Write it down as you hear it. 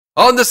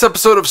On this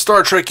episode of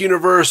Star Trek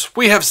Universe,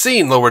 we have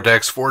seen Lower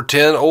Decks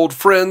 410, Old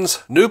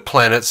Friends, New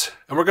Planets,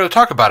 and we're going to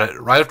talk about it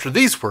right after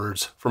these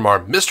words from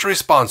our mystery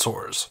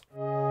sponsors.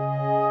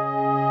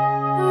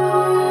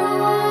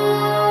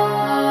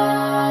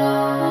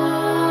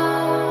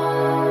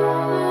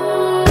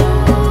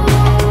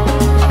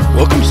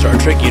 Welcome to Star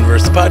Trek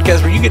Universe, the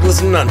podcast where you get to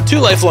listen on two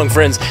lifelong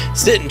friends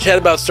sit and chat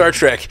about Star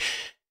Trek.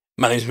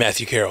 My name is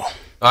Matthew Carroll.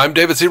 I'm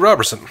David C.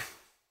 Roberson.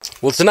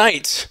 Well,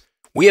 tonight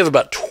we have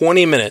about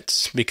 20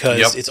 minutes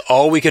because it's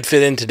all we could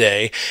fit in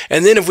today.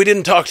 And then if we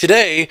didn't talk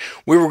today,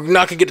 we were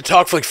not going to get to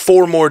talk for like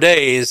 4 more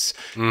days.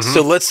 Mm-hmm.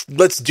 So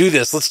let's do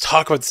this. Let's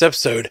talk about this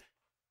episode.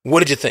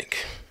 What did you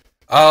think?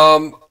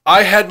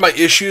 I had my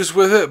issues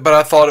with it, but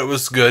I thought it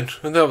was good,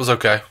 and that was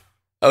okay.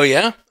 Oh,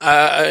 yeah?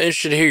 I'm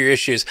interested to hear your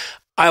issues.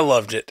 I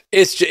loved it.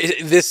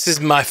 This is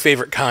my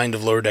favorite kind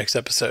of Lower Decks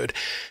episode.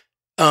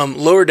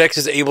 Lower Decks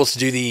is able to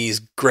do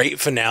these great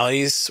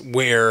finales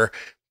where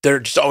they're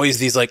just always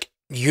these like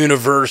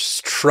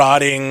universe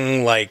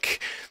trotting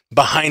like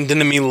behind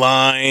enemy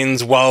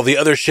lines while the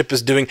other ship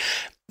is doing.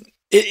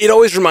 It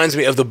always reminds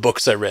me of the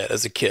books I read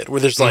as a kid, where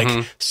there's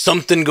like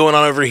something going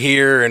on over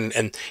here,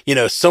 and you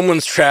know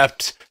someone's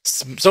trapped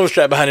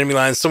behind enemy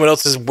lines, someone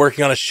else is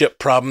working on a ship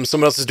problem,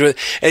 someone else is doing it,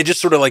 and it just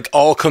sort of like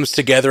all comes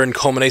together and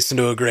culminates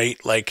into a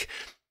great like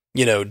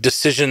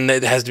decision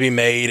that has to be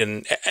made,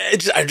 and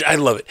I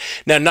love it.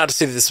 Now, not to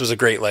say that this was a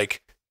great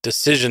like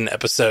decision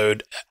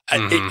episode.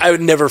 I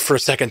would never for a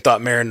second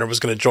thought Mariner was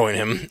going to join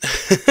him.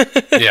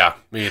 Yeah,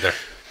 me either.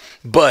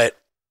 But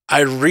I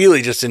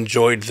really just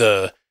enjoyed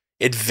the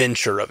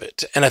adventure of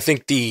it. And I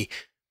think the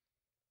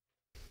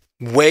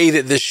way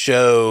that this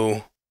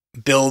show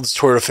builds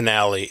toward a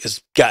finale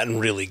has gotten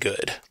really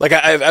good. Like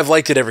I've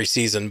liked it every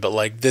season, but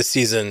like this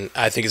season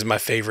I think is my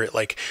favorite.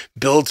 Like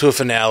build to a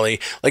finale.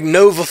 Like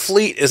Nova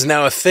Fleet is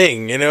now a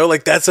thing,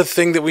 like that's a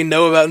thing that we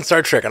know about in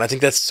Star Trek, and I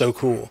think that's so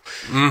cool.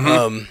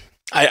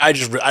 I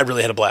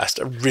really had a blast.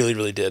 I really,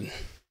 really did.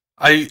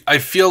 I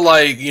feel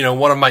like,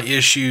 one of my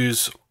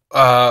issues,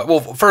 well,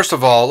 first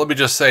of all, let me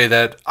just say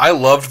that I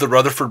loved the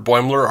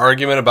Rutherford-Boimler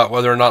argument about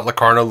whether or not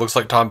Locarno looks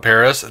like Tom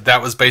Paris.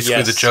 That was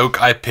basically the joke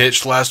I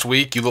pitched last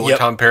week. You look like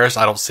Tom Paris.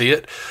 I don't see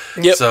it.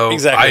 Yep, so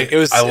exactly. It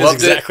was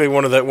exactly it.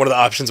 one of the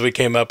options we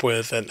came up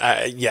with, and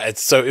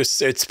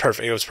it's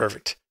perfect. It was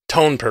perfect.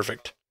 Tone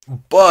perfect.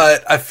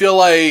 But I feel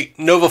like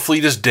Nova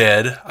Fleet is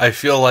dead. I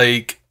feel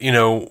like,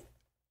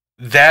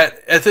 I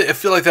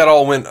feel like that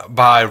all went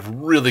by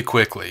really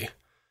quickly.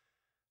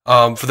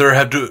 For there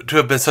had to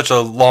have been such a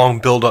long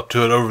build up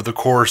to it over the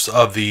course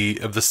of the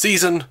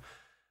season.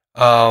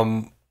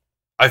 I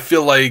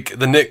feel like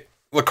the Nick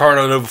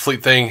Locarno Nova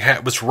Fleet thing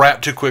was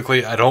wrapped too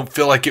quickly. I don't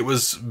feel like it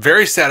was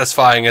very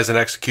satisfying as an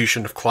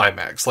execution of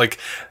climax. Like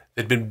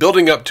they'd been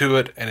building up to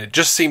it, and it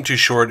just seemed too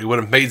short. It would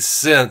have made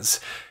sense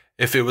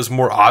if it was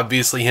more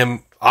obviously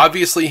him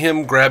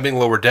grabbing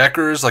lower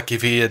deckers, like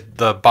if he had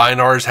the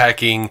Binars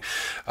hacking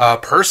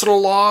personal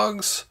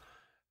logs,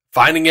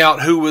 finding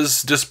out who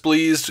was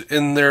displeased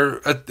in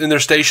their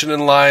station in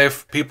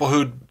life, people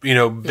who'd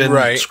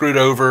been screwed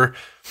over,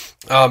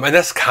 and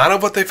that's kind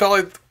of what they felt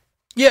like.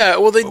 Yeah,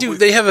 well, they do.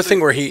 They have a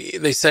thing where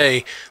they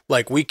say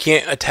like we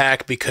can't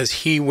attack because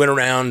he went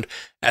around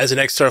as an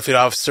ex-Starfleet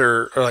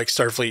officer or like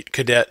Starfleet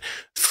cadet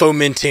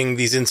fomenting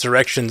these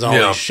insurrections on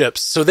all these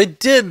ships. So they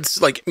did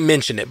like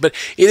mention it, but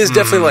it is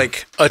definitely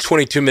like a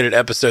 22-minute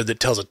episode that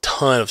tells a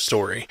ton of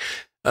story.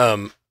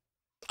 I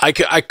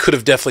could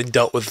have definitely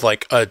dealt with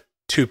like a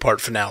 2-part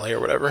finale or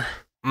whatever.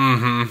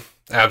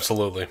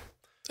 Absolutely.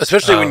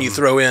 Especially when you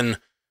throw in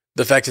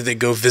the fact that they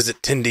go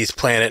visit Tendy's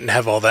planet and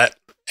have all that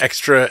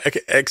extra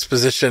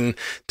exposition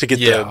to get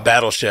the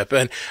battleship,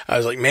 and I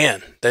was like,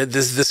 man,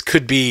 this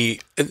could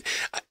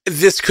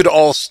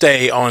all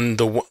stay on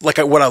the like.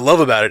 What I love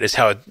about it is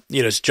how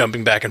it's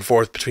jumping back and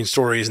forth between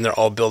stories, and they're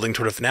all building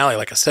toward a finale,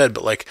 like I said.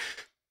 But like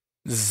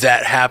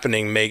that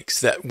happening makes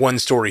that one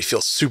story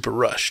feel super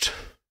rushed.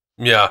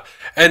 Yeah,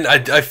 and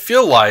I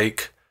feel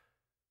like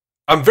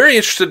I'm very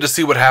interested to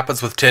see what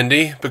happens with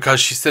Tendi, because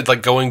she said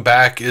like going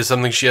back is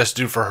something she has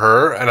to do for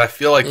her, and I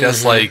feel like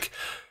that's like.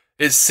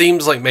 It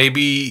seems like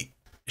maybe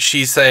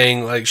she's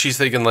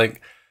thinking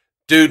like,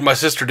 dude, my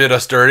sister did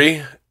us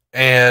dirty,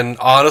 and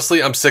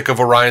honestly, I'm sick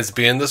of Orion's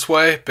being this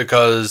way,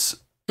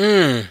 because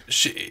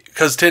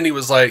Tendi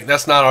was like,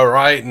 that's not all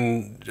right,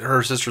 and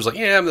her sister's like,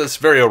 yeah, that's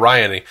very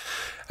Orion-y.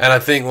 And I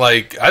think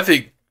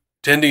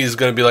Tendi is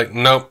going to be like,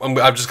 nope,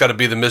 I've just got to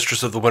be the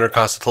mistress of the Winter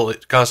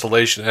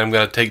Constellation, and I'm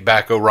going to take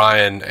back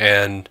Orion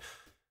and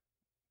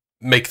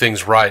make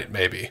things right,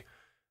 maybe.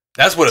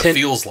 That's what it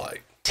feels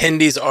like.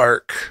 Tendi's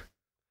arc.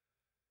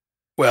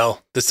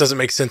 Well, this doesn't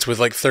make sense with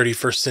like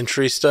 31st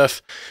century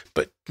stuff,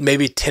 but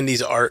maybe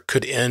Tendi's arc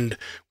could end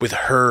with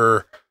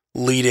her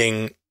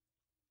leading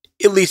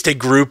at least a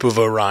group of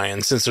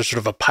Orion, since they're sort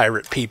of a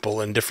pirate people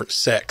in different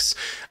sects,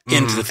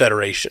 into the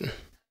Federation.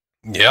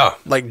 Yeah.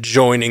 Like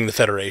joining the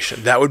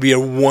Federation. That would be a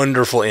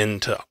wonderful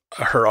end to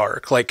her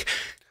arc. Like,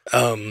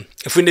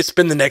 if we need to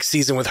spend the next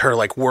season with her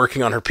like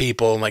working on her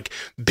people and like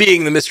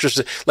being the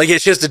mistress, like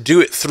she has to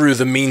do it through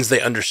the means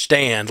they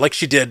understand, like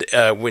she did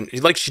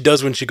like she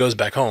does when she goes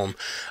back home.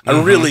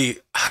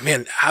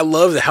 I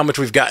love how much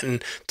we've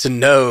gotten to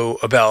know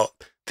about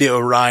the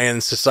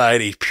Orion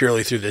Society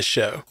purely through this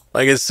show.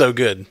 Like, it's so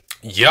good.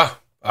 Yeah,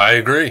 I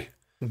agree.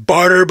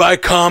 Barter by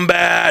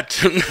combat.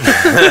 Yeah,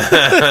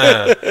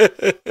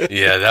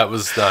 that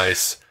was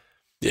nice.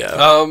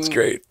 Yeah, it's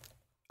great.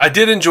 I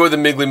did enjoy the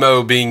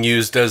Miglimo being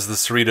used as the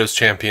Cerritos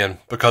champion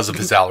because of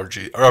his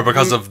allergy, or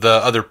because of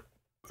the other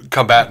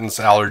combatants'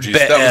 allergies.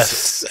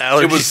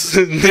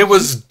 allergies. It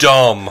was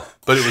dumb,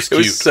 but it was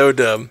cute. It was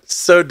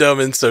so dumb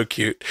and so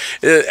cute.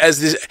 As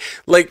this,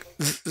 like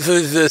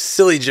the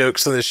silly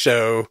jokes on this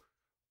show.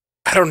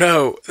 I don't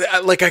know.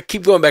 Like, I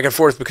keep going back and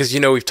forth because,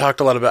 we've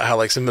talked a lot about how,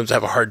 like, sometimes I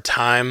have a hard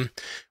time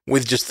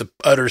with just the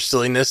utter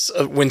silliness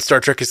of when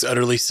Star Trek is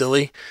utterly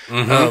silly.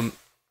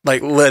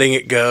 Like, letting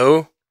it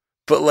go.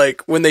 But,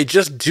 like, when they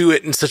just do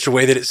it in such a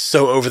way that it's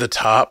so over the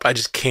top, I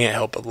just can't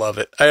help but love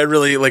it. I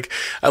really,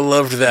 I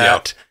loved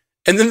that.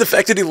 Yeah. And then the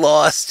fact that he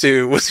lost,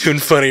 too, was even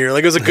funnier.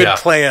 Like, it was a good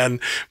plan,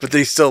 but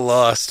they still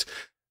lost.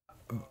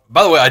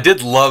 By the way, I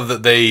did love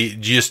that they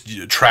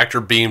just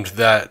tractor beamed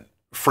that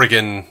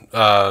friggin'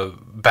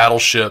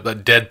 battleship,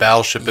 that dead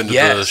battleship into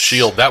the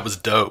shield. That was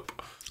dope.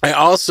 I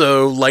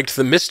also liked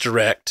the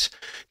misdirect.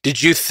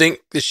 Did you think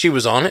that she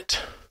was on it?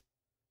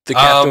 The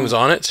captain was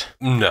on it?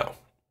 No.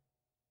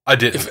 I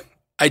didn't.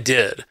 I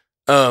did.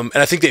 And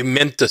I think they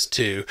meant us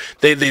to.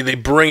 They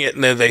bring it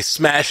and they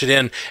smash it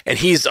in, and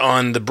he's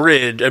on the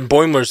bridge, and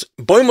Boimler's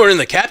in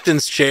the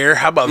captain's chair.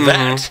 How about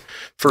that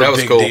for that a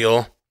big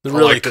deal?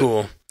 Really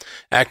cool.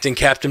 Acting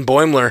Captain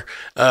Boimler.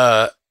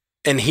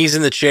 And he's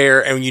in the chair,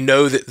 and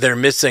that they're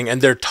missing, and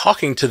they're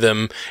talking to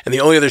them, and the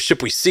only other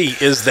ship we see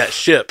is that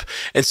ship.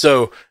 And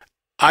so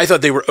I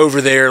thought they were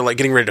over there, like,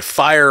 getting ready to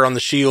fire on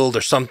the shield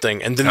or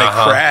something, and then they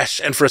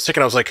crash, and for a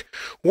second I was like,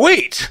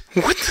 wait,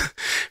 what?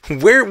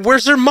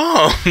 Where's their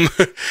mom?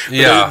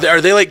 Yeah. Are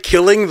they, like,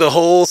 killing the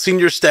whole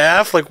senior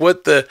staff? Like,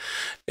 what the...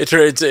 It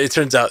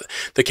turns out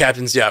the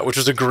captain's yacht, which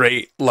was a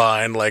great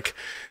line, like,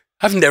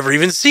 I've never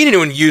even seen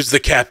anyone use the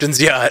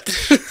captain's yacht.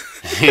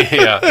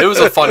 Yeah, it was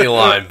a funny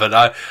line, but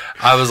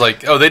I was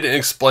like, oh, they didn't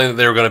explain that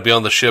they were going to be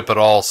on the ship at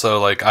all, so,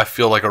 like, I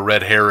feel like a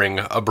red herring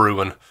a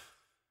brewing.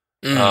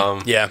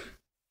 Yeah.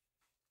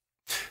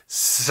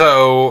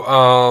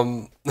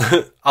 So,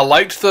 I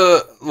liked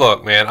the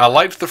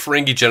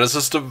Ferengi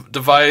Genesis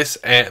device,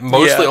 and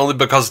mostly only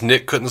because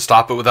Nick couldn't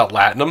stop it without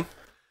Latinum.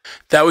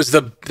 That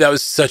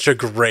was such a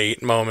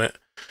great moment.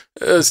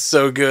 It was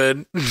so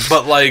good.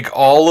 But, like,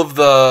 all of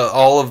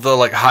the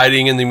like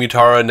hiding in the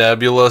Mutara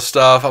Nebula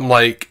stuff, I'm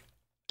like,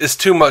 it's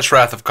too much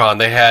Wrath of Khan.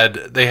 They had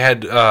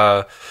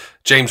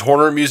James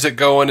Horner music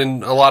going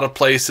in a lot of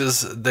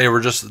places. They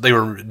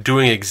were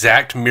doing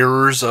exact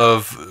mirrors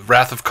of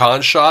Wrath of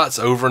Khan shots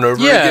over and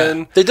over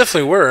again. They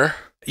definitely were.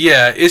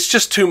 Yeah, it's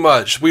just too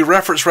much. We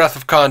reference Wrath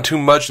of Khan too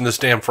much in this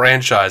damn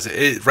franchise.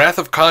 Wrath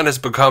of Khan has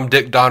become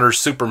Dick Donner's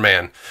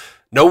Superman.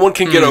 No one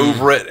can get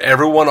over it.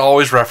 Everyone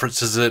always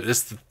references it.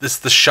 It's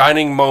the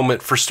shining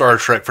moment for Star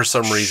Trek for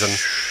some reason.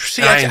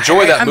 See, I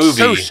enjoy that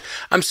movie.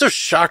 I'm so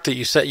shocked that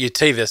you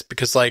say this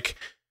because, like,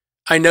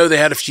 I know they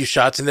had a few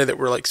shots in there that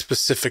were, like,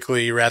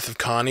 specifically Wrath of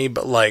Connie,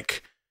 but,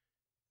 like,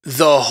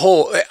 the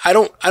whole I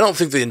don't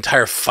think the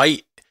entire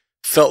fight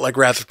felt like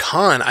Wrath of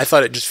Khan. I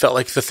thought it just felt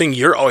like the thing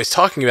you're always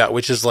talking about,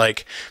 which is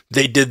like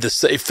they did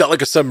this. It felt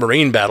like a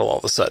submarine battle all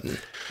of a sudden.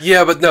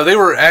 Yeah, but no, they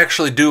were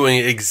actually doing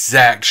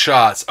exact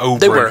shots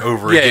over and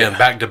over again,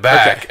 back to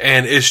back. Okay.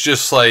 And it's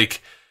just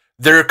like,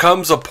 there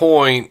comes a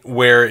point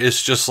where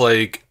it's just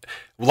like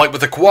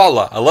with the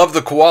koala. I love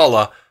the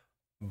koala,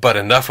 but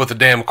enough with the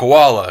damn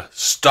koala.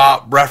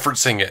 Stop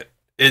referencing it.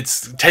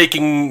 It's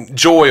taking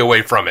joy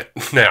away from it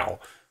now,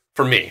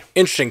 for me.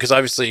 Interesting, because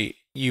obviously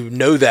you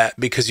know that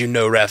because you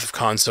know Wrath of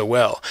Khan so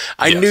well.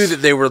 I knew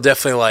that they were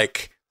definitely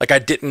like I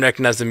didn't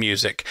recognize the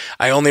music.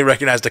 I only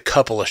recognized a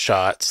couple of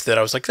shots that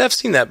I was like, I've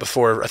seen that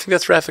before. I think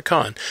that's Wrath of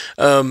Khan.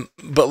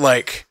 But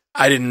like,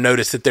 I didn't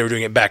notice that they were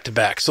doing it back to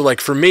back. So like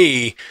for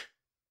me,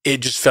 it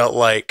just felt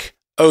like,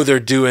 oh,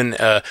 they're doing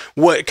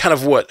what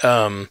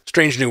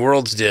Strange New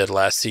Worlds did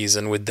last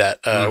season with that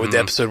with the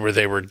episode where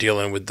they were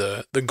dealing with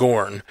the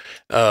Gorn.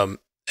 So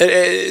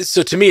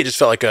to me, it just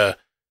felt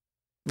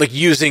like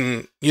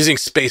using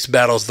space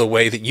battles the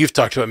way that you've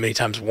talked about many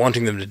times,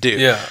 wanting them to do.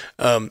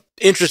 Yeah.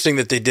 Interesting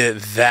that they did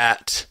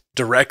that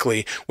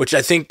directly, which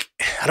I think,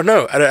 I don't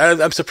know.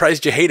 I'm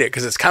surprised you hate it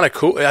because it's kind of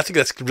cool. I think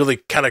that's really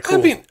kind of cool.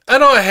 I mean, I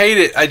don't hate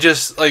it. I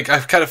just, like, I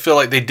kind of feel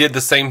like they did the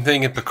same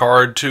thing in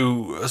Picard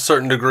to a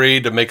certain degree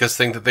to make us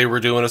think that they were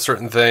doing a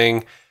certain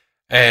thing.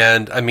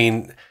 And, I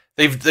mean,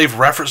 they've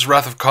referenced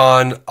Wrath of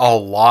Khan a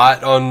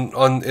lot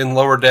in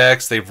Lower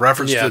Decks. They've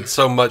referenced it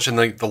so much in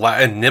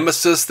and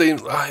Nemesis thing.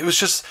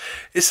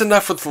 It's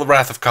enough with the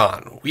Wrath of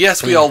Khan.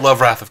 Yes, we all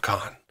love Wrath of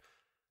Khan.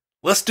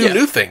 Let's do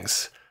new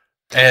things.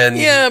 And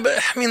but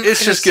I mean,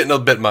 it's just getting a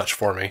bit much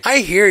for me. I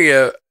hear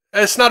you.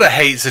 It's not a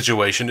hate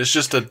situation. It's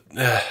just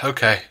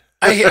okay.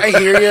 I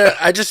hear you.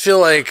 I just feel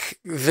like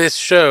this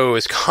show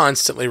is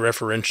constantly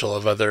referential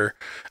of other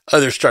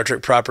Star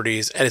Trek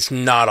properties, and it's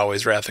not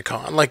always Wrath of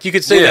Khan. Like you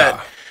could say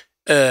that.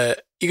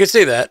 You could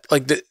say that.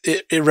 Like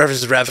it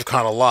references Wrath of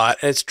Khan a lot,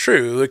 and it's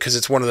true because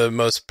it's one of the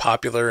most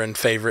popular and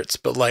favorites.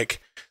 But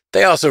like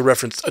they also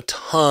reference a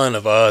ton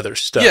of other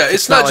stuff. Yeah,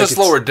 it's not just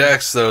Lower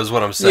Decks, though, is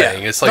what I'm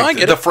saying. Yeah. It's like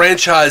the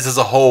franchise as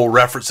a whole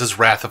references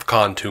Wrath of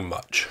Khan too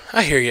much.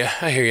 I hear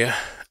you.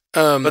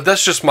 But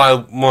that's just one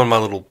of my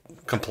little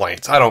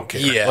complaints. I don't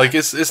care. Yeah. Like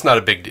it's not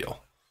a big deal.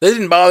 They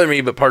didn't bother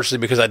me, but partially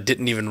because I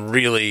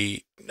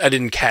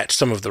didn't catch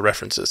some of the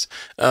references.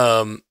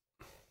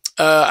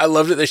 I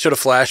loved it. They showed a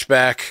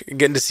flashback,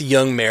 getting to see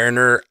young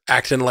Mariner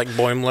acting like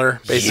Boimler,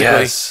 basically.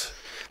 Yes.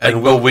 And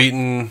like Will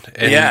Wheaton.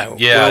 And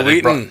Will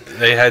Wheaton.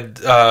 They had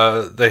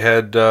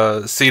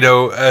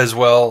Cito as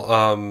well.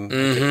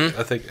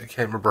 I think I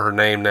can't remember her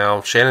name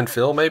now. Shannon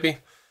Phil, maybe.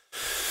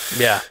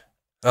 Yeah.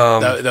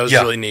 That was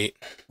really neat.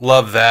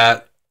 Love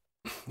that.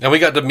 And we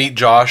got to meet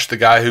Josh, the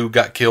guy who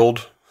got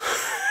killed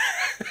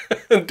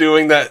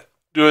doing that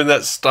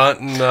stunt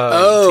in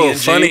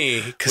TNG.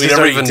 Funny, because he's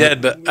already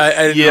dead, but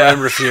I didn't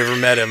remember if you ever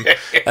met him.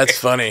 That's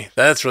funny.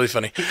 That's really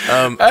funny.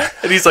 And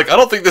he's like, I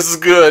don't think this is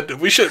good.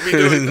 We shouldn't be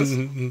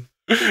doing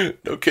this.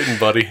 No kidding,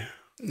 buddy.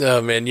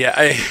 Oh, man, yeah.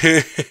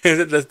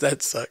 That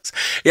sucks.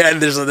 Yeah,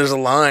 and there's a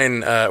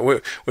line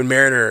when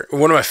Mariner,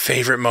 one of my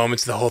favorite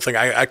moments of the whole thing,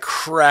 I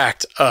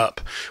cracked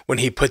up when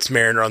he puts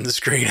Mariner on the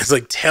screen. It's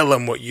like, tell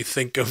him what you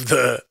think of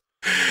the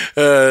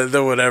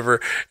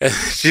whatever, and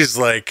she's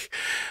like,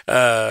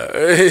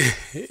 oh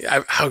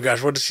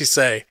gosh, what did she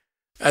say?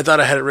 I thought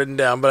I had it written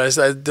down, but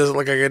it doesn't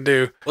look like I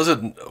do. Was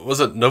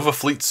it Nova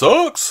Fleet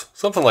sucks?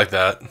 Something like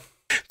that.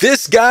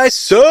 This guy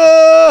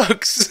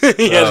sucks.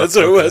 That's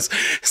what it was.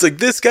 It's like,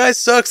 this guy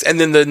sucks. And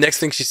then the next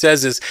thing she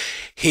says is,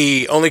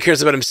 he only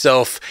cares about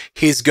himself.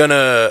 He's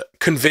gonna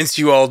convince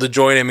you all to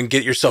join him and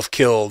get yourself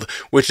killed,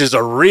 which is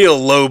a real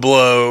low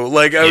blow.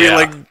 Like, I mean,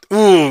 like,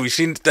 ooh,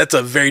 that's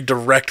a very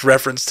direct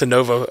reference to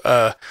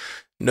Nova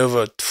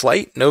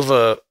Flight?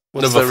 Nova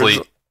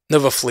Fleet.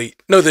 Nova Fleet.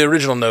 No, the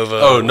original Nova.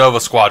 Oh, Nova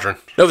Squadron.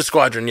 Nova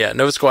Squadron, yeah.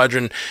 Nova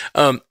Squadron.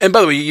 And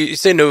by the way, you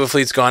say Nova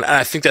Fleet's gone, and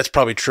I think that's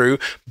probably true,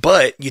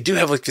 but you do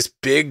have like this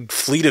big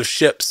fleet of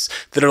ships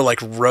that are like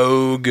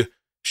rogue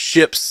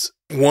ships,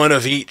 one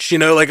of each,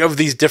 like of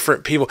these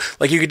different people.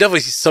 Like you could definitely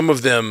see some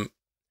of them,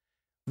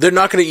 they're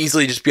not going to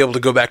easily just be able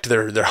to go back to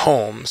their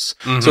homes.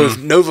 Mm-hmm. So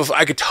if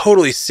I could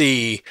totally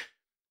see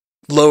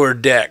Lower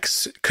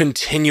Decks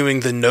continuing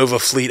the Nova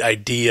Fleet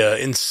idea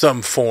in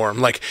some form.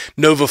 Like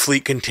Nova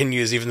Fleet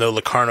continues even though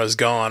Locarno's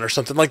gone or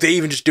something. Like they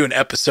even just do an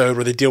episode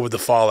where they deal with the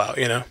fallout,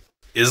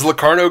 Is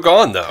Locarno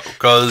gone though?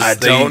 Because I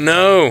don't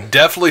know.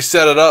 Definitely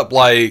set it up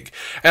like,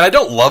 and I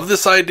don't love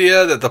this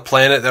idea that the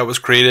planet that was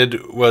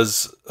created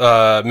was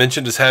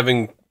mentioned as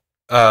having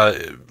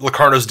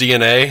Locarno's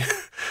DNA.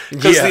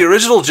 Because the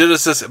original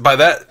Genesis, by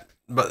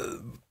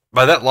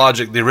that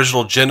logic, the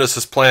original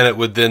Genesis planet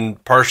would then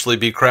partially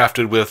be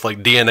crafted with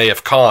like DNA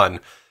of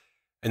Khan,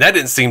 and that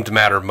didn't seem to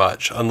matter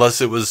much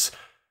unless it was,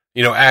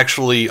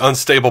 actually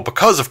unstable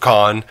because of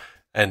Khan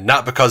and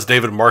not because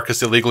David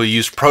Marcus illegally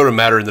used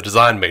protomatter in the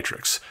design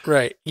matrix.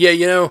 Right. Yeah.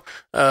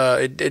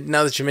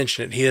 Now that you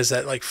mention it, he has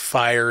that like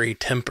fiery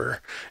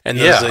temper, and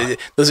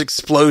those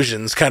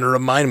explosions kind of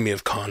remind me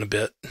of Khan a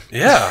bit.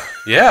 Yeah.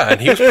 Yeah, and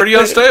he was pretty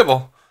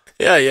unstable.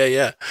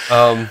 Yeah.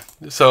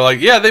 So,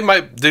 they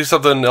might do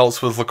something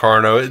else with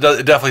Locarno. It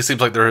definitely seems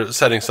like they're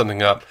setting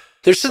something up.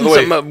 They're setting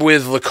something up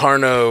with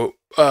Locarno,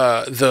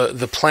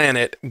 the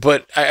planet,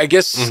 but I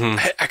guess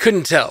I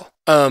couldn't tell.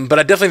 But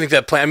I definitely think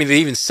that planet, I mean, they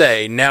even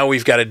say, now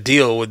we've got to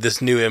deal with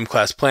this new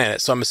M-class planet,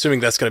 so I'm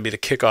assuming that's going to be the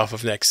kickoff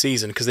of next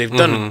season, because they've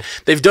done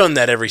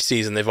that every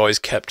season. They've always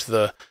kept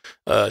the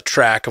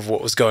track of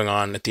what was going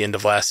on at the end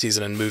of last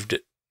season and moved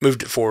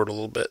it forward a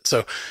little bit.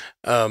 So,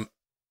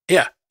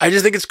 yeah. I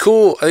just think it's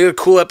cool. I think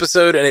it's a cool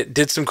episode, and it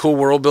did some cool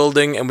world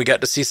building, and we got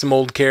to see some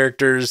old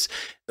characters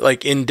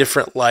like in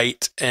different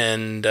light,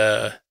 and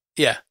got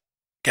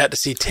to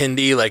see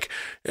Tendi like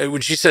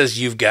when she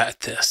says "You've got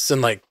this" and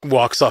like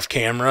walks off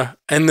camera,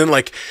 and then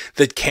like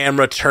the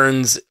camera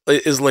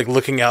is like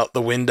looking out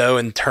the window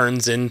and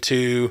turns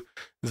into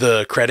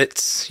the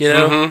credits.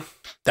 That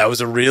was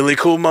a really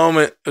cool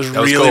moment. It was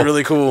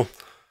really cool.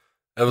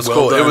 That was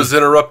cool. Done. It was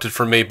interrupted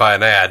for me by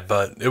an ad,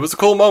 but it was a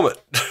cool moment.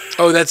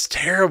 Oh, that's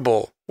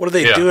terrible. What are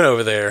they doing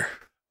over there?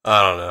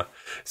 I don't know.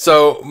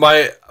 So,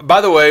 by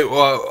the way,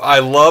 I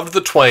loved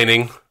the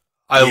twaining.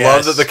 I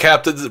love that the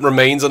captain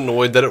remains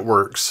annoyed that it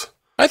works.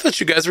 I thought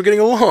you guys were getting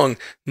along.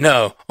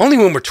 No, only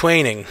when we're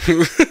twaining.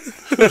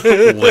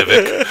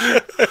 Livick.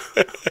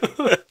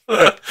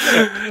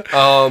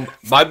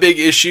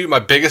 My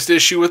biggest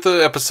issue with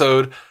the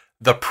episode,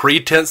 the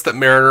pretense that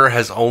Mariner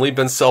has only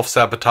been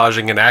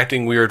self-sabotaging and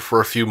acting weird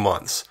for a few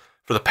months.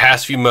 For the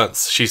past few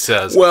months, she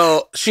says.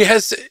 Well, she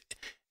has...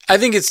 I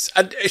think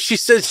she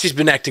says she's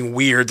been acting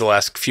weird the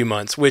last few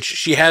months, which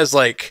she has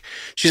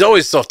she's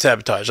always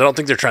self-sabotaged. I don't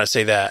think they're trying to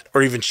say that,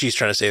 or even she's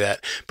trying to say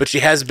that, but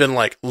she has been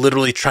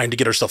literally trying to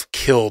get herself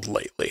killed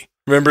lately.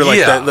 Remember,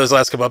 like those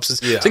last couple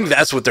episodes? Yeah. I think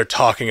that's what they're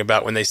talking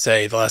about when they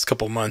say the last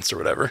couple months or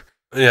whatever.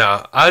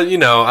 Yeah,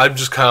 I'm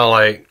just kind of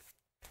like,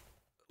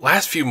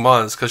 last few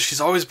months, because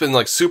she's always been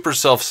like super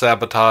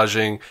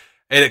self-sabotaging,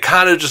 and it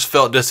kind of just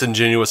felt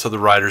disingenuous of the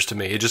writers to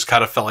me. It just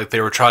kind of felt like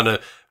they were trying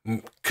to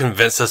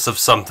convince us of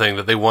something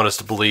that they want us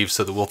to believe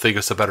so that we'll think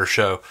it's a better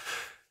show.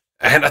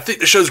 And I think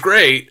the show's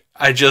great.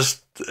 I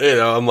just,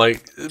 I'm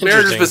like,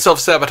 Meredith's been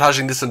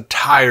self-sabotaging this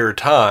entire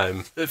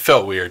time. It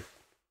felt weird.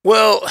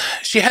 Well,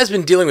 she has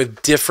been dealing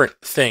with different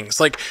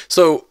things. Like,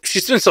 so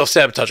she's been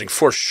self-sabotaging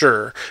for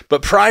sure.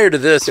 But prior to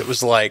this, it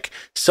was like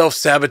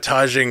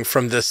self-sabotaging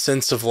from this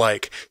sense of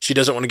like, she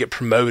doesn't want to get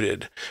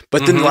promoted.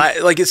 But then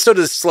like it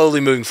started slowly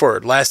moving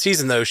forward. Last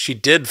season though, she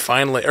did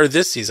finally, or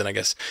this season, I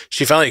guess,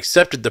 she finally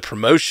accepted the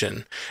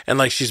promotion and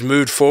like she's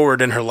moved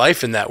forward in her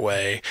life in that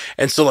way.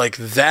 And so like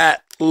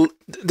that,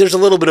 there's a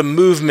little bit of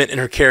movement in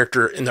her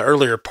character in the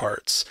earlier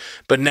parts.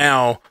 But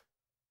now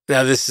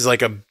this is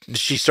like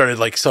she started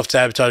like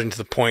self-sabotaging to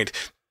the point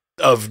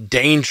of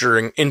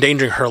endangering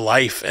her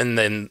life, and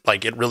then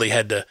like it really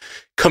had to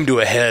come to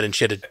a head and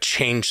she had to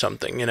change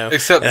something,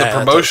 Except the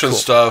promotion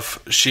stuff,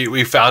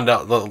 we found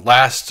out the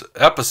last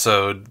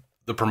episode,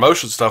 the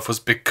promotion stuff was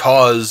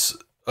because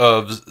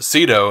of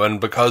Cito and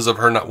because of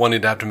her not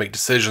wanting to have to make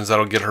decisions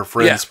that'll get her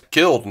friends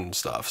killed and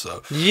stuff.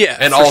 So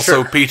and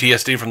also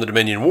PTSD from the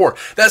Dominion War.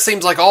 That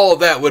seems like all of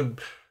that would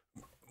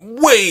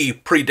way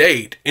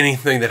predate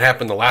anything that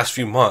happened the last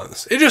few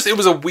months. It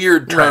was a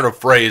weird turn of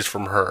phrase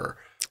from her.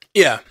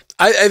 Yeah.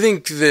 I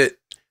think that,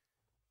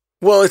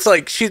 well, it's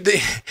like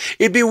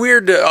it'd be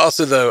weird to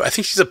also though, I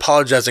think she's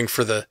apologizing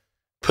for the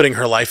putting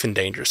her life in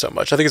danger so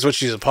much. I think it's what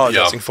she's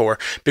apologizing for,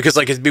 because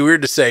like it'd be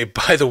weird to say,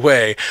 by the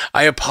way,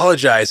 I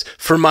apologize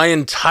for my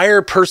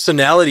entire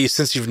personality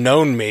since you've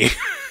known me.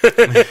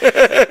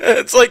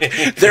 It's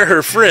like they're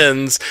her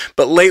friends,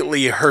 but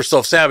lately her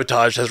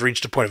self-sabotage has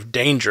reached a point of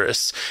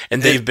dangerous,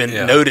 and they've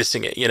been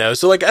noticing it,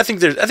 So like I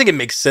think it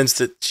makes sense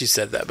that she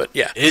said that, but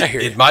I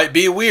hear it might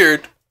be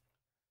weird,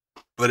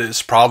 but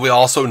it's probably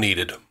also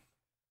needed.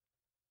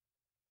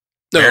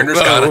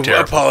 Mariner's kind of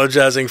terrible.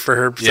 Apologizing for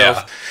herself.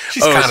 Yeah,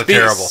 she's kind of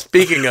terrible.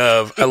 Speaking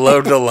of, I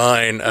loved the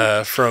line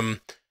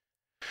from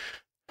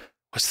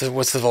what's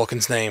the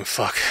Vulcan's name?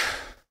 Fuck.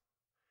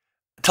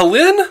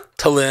 Tallinn,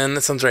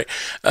 that sounds right.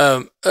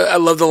 I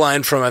love the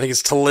line from, I think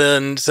it's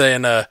Tallinn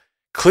saying,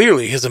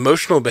 clearly his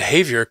emotional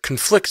behavior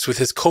conflicts with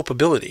his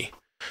culpability.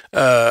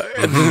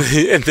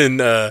 And then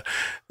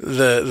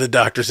the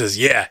doctor says,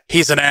 yeah,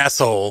 he's an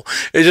asshole.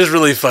 It's just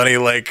really funny.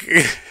 Like,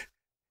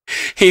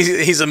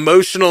 he's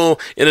emotional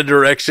in a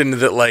direction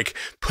that like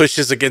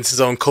pushes against his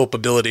own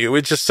culpability,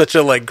 which is such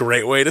a like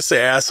great way to say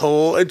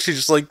asshole. And she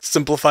just like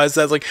simplifies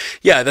that. It's like,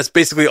 yeah, that's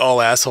basically all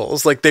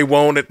assholes. Like they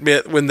won't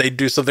admit when they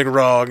do something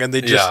wrong, and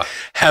they just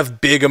have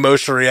big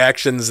emotional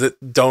reactions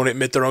that don't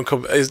admit their own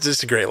it's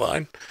just a great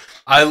line.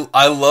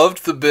 I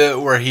loved the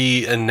bit where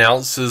he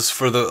announces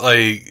for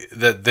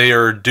that they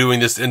are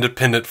doing this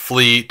independent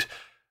fleet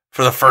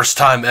for the first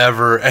time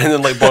ever, and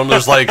then like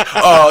Boimler's like,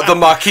 the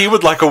Maquis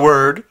would like a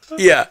word.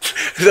 Yeah,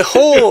 the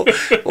whole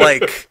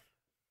like,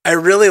 I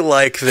really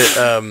like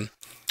that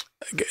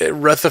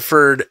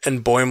Rutherford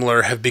and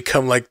Boimler have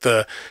become like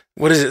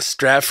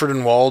Stratford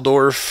and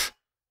Waldorf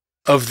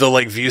of the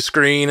like view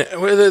screen.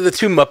 The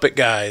two Muppet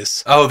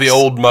guys. Oh, the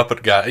old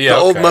Muppet guy. Yeah,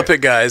 old Muppet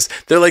guys.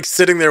 They're like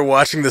sitting there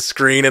watching the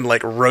screen and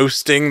like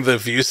roasting the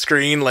view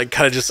screen, like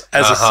kind of just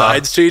as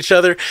asides to each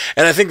other.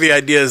 And I think the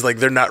idea is like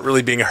they're not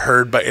really being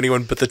heard by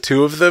anyone but the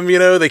two of them.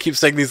 They keep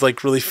saying these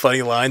like really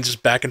funny lines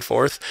just back and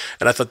forth.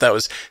 And I thought that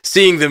was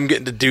seeing them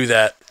getting to do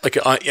that like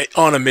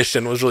on a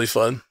mission was really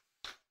fun.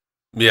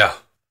 Yeah,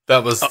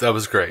 that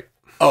was great.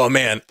 Oh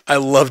man, I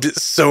loved it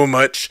so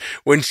much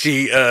when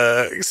she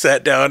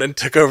sat down and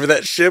took over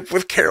that ship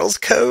with Carroll's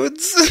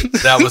codes.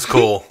 That was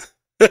cool.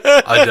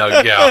 I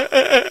dug,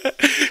 yeah.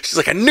 She's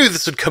like, I knew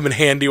this would come in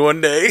handy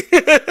one day.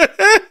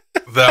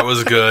 That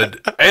was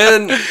good.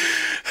 And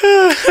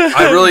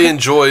I really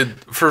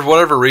enjoyed, for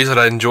whatever reason,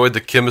 I enjoyed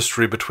the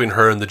chemistry between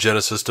her and the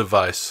Genesis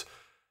device.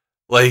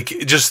 Like,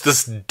 just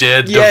this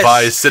dead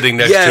device sitting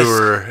next to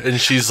her, and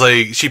she's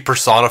like, she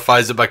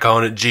personifies it by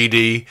calling it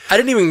GD. I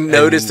didn't even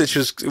notice that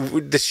she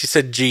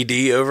said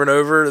GD over and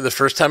over the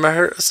first time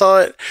I saw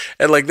it,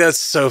 and like, that's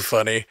so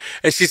funny.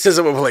 And she says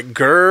it with like,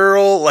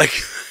 girl, like,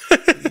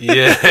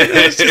 yeah.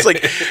 She's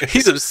like,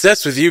 he's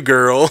obsessed with you,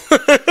 girl.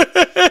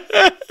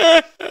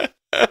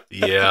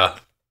 Yeah.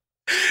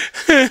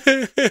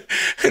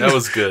 That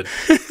was good.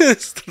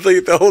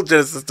 Like, the whole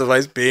Genesis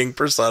device being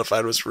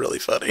personified was really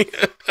funny.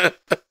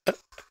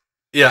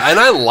 Yeah, and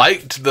I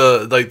liked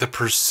the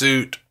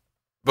pursuit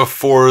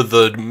before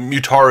the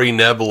Mutara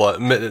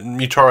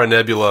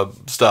Nebula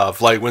stuff.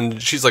 Like when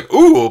she's like,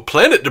 "Ooh,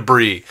 planet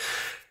debris,"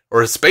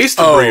 or space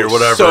debris, or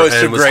whatever,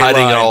 and was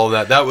hiding all of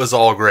that. That was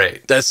all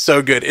great. That's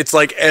so good. It's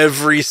like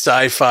every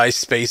sci-fi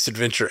space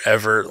adventure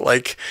ever.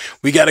 Like,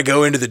 we got to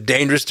go into the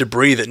dangerous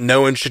debris that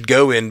no one should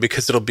go in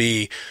because it'll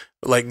be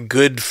like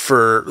good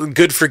for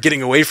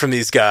getting away from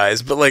these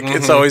guys, but like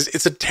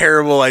it's a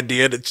terrible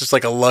idea. It's just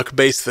like a luck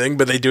based thing,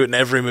 but they do it in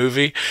every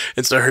movie.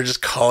 And so her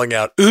just calling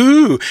out,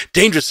 "Ooh,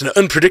 dangerous and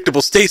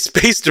unpredictable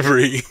space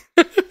debris."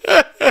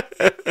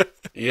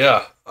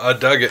 Yeah, I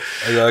dug it.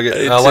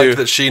 I like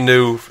that she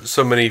knew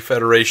so many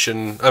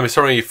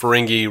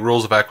Ferengi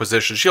rules of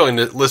acquisition. She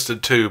only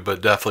listed 2,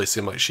 but definitely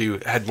seemed like she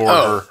had more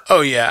of her.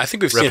 Oh yeah, I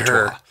think we've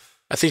repertoire. seen her.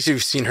 I think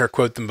we've seen her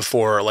quote them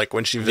before, like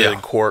when she visited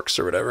Quarks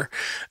or whatever.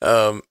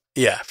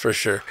 Yeah, for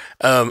sure.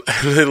 I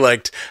really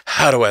liked,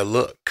 "How do I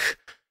look?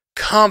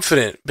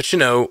 Confident, but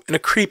in a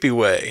creepy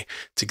way.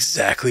 It's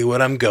exactly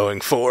what I'm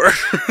going for."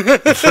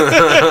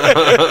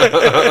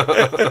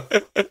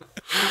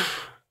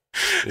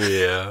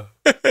 Yeah.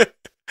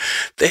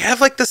 They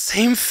have like the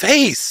same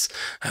face.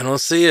 I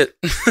don't see it.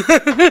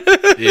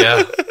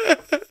 Yeah.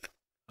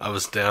 I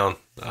was down.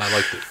 I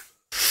liked it.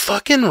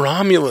 Fucking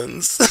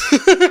Romulans.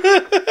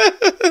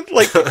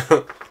 Like,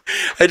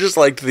 I just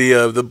liked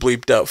the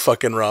bleeped out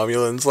fucking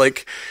Romulans.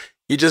 Like,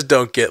 you just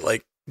don't get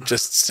like you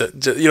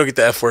don't get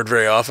the F word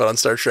very often on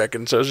Star Trek,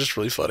 and so it's just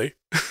really funny.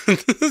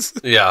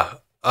 Yeah.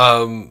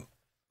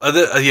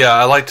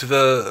 I liked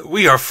the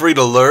 "we are free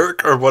to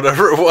lurk" or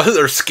whatever it was,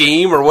 or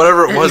scheme or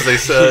whatever it was they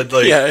said.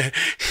 Like, yeah,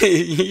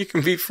 you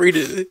can be free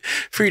to.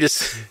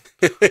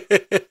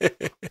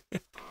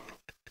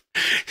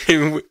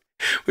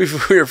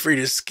 We are free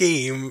to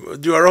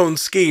scheme, do our own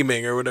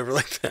scheming or whatever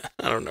like that.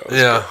 I don't know.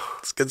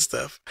 It's good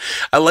stuff.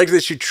 I like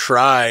that she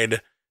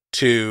tried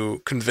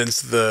to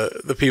convince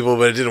the people,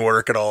 but it didn't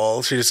work at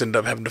all. She just ended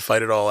up having to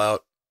fight it all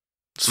out.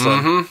 It's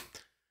fun.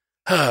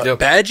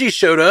 Badgie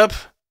showed up.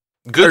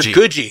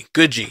 Goodgie.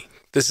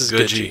 This is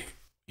Goodgie.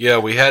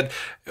 Yeah,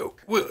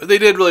 they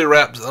did really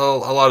wrap a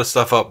lot of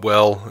stuff up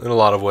well in a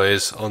lot of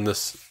ways in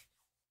this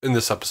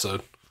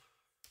episode.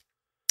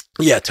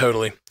 Yeah,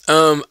 totally.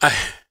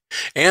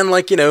 And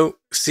like,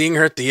 seeing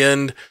her at the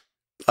end,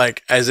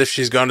 like as if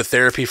she's gone to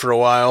therapy for a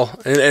while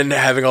and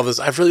having all this,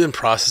 I've really been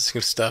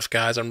processing stuff,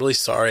 guys. I'm really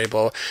sorry,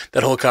 but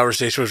that whole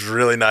conversation was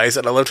really nice.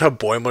 And I loved how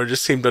Boimler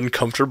just seemed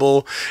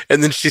uncomfortable.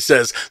 And then she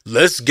says,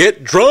 "Let's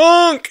get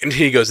drunk." And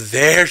he goes,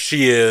 "There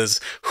she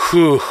is."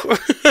 Whew.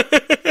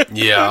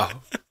 Yeah.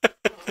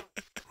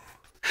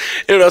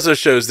 It also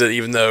shows that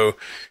even though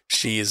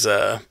she's,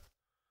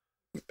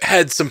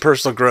 had some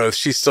personal growth,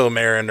 she's still a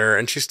Mariner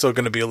and she's still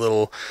going to be a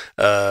little,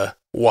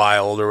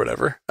 wild or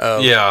whatever.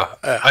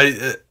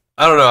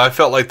 I don't know. I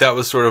felt like that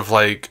was sort of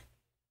like,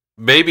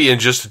 maybe in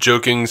just a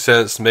joking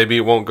sense, maybe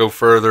it won't go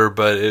further,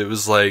 but it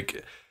was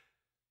like,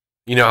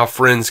 how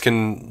friends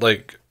can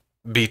like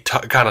be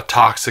kind of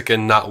toxic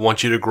and not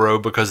want you to grow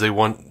because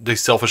they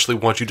selfishly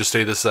want you to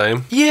stay the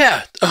same.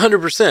 Yeah,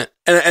 100%.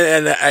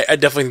 And I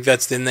definitely think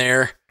that's in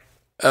there.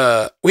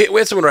 We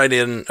had someone write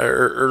in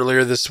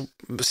earlier this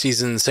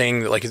season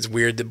saying that like it's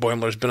weird that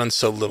Boimler's been on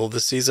so little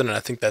this season, and I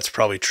think that's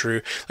probably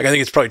true. Like, I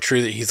think it's probably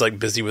true that he's like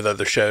busy with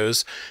other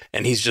shows,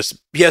 and I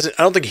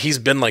don't think he's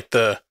been like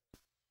the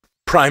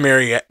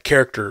primary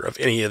character of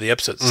any of the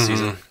episodes this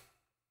season.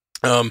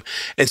 And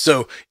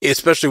so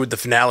especially with the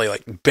finale,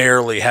 like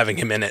barely having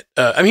him in it.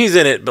 I mean, he's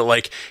in it, but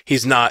like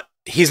he's not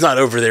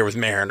over there with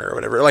Mariner or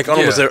whatever. Like on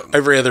almost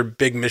every other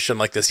big mission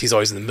like this, he's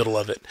always in the middle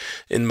of it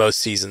in most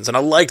seasons. And I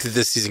like that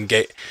this season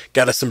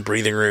got us some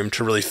breathing room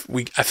to really.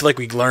 I feel like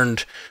we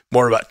learned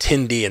more about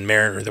Tendi and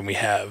Mariner than we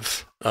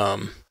have.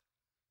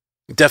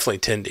 Definitely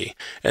Tendi,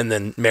 and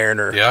then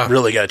Mariner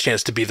really got a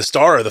chance to be the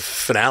star of the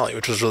finale,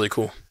 which was really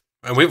cool.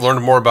 And we've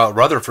learned more about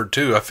Rutherford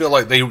too. I feel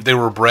like they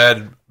were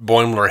Brad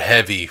Boimler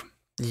heavy.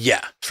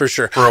 Yeah, for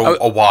sure. For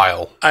a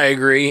while. I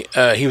agree.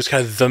 He was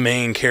kind of the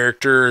main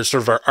character,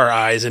 sort of our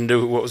eyes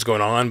into what was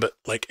going on, but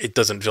like it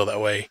doesn't feel that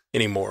way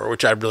anymore,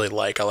 which I really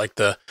like. I like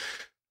the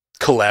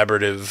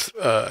collaborative,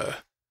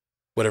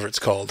 whatever it's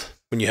called,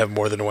 when you have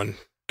more than one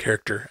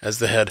character as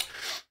the head.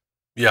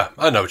 Yeah,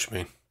 I know what you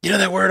mean. You know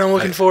that word I'm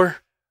looking for?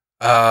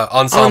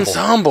 Ensemble.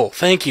 Ensemble.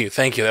 Thank you.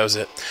 That was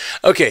it.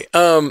 Okay.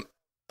 I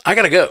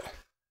gotta go.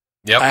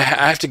 Yep. I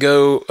have to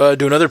go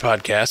do another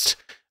podcast.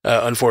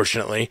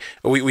 Unfortunately,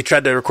 we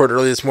tried to record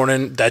early this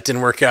morning. That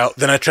didn't work out.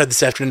 Then I tried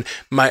this afternoon.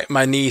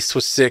 My niece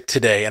was sick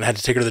today and I had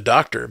to take her to the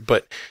doctor,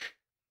 but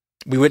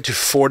we went to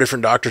 4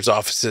 different doctor's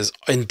offices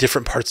in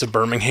different parts of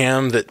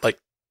Birmingham that like,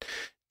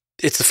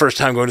 it's the first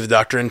time going to the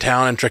doctor in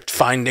town and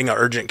finding a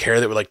urgent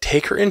care that would like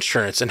take her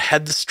insurance and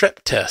had the strep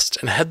test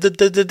and had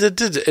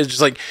it's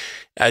just like,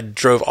 I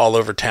drove all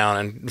over town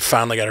and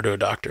finally got her to a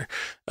doctor,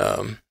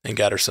 and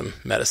got her some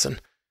medicine.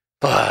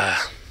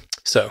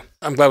 So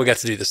I'm glad we got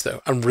to do this,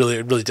 though. I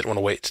really didn't want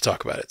to wait to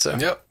talk about it. So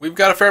yep, we've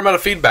got a fair amount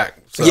of feedback.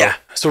 So. Yeah,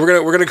 so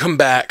we're gonna come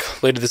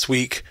back later this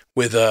week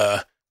with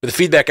a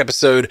feedback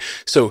episode.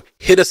 So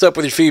hit us up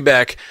with your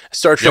feedback,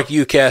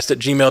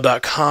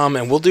 StarTrekUcast@gmail.com,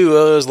 and we'll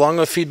do as long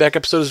a feedback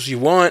episode as you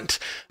want.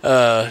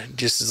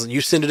 Just as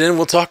you send it in,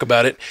 we'll talk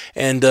about it,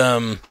 and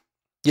all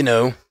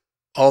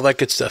that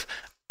good stuff.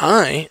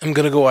 I am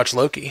gonna go watch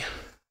Loki.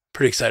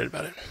 Pretty excited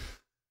about it.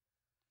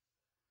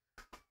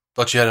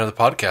 Thought you had another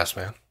podcast,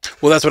 man.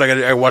 Well, that's what I got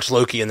to do. I watch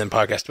Loki and then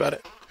podcast about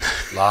it.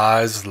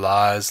 Lies,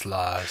 lies,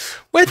 lies.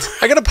 What?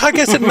 I got a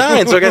podcast at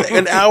 9, so I got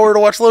an hour to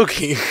watch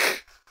Loki.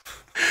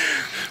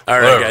 All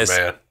right, guys.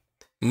 Man.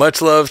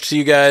 Much love to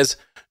you guys.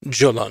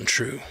 Jolan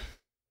True.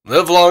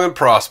 Live long and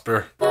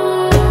prosper.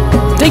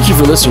 Thank you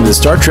for listening to the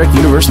Star Trek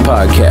Universe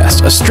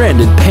Podcast, a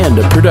Stranded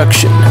Panda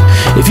production.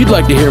 If you'd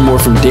like to hear more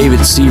from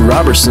David C.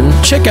 Roberson,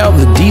 check out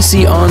the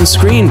DC On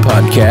Screen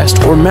podcast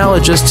or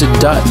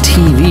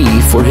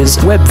maladjusted.tv for his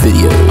web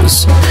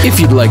videos. If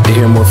you'd like to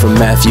hear more from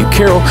Matthew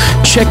Carroll,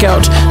 check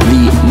out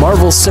the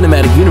Marvel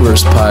Cinematic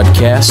Universe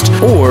podcast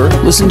or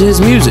listen to his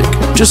music.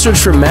 Just search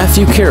for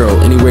Matthew Carroll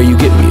anywhere you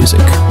get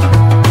music.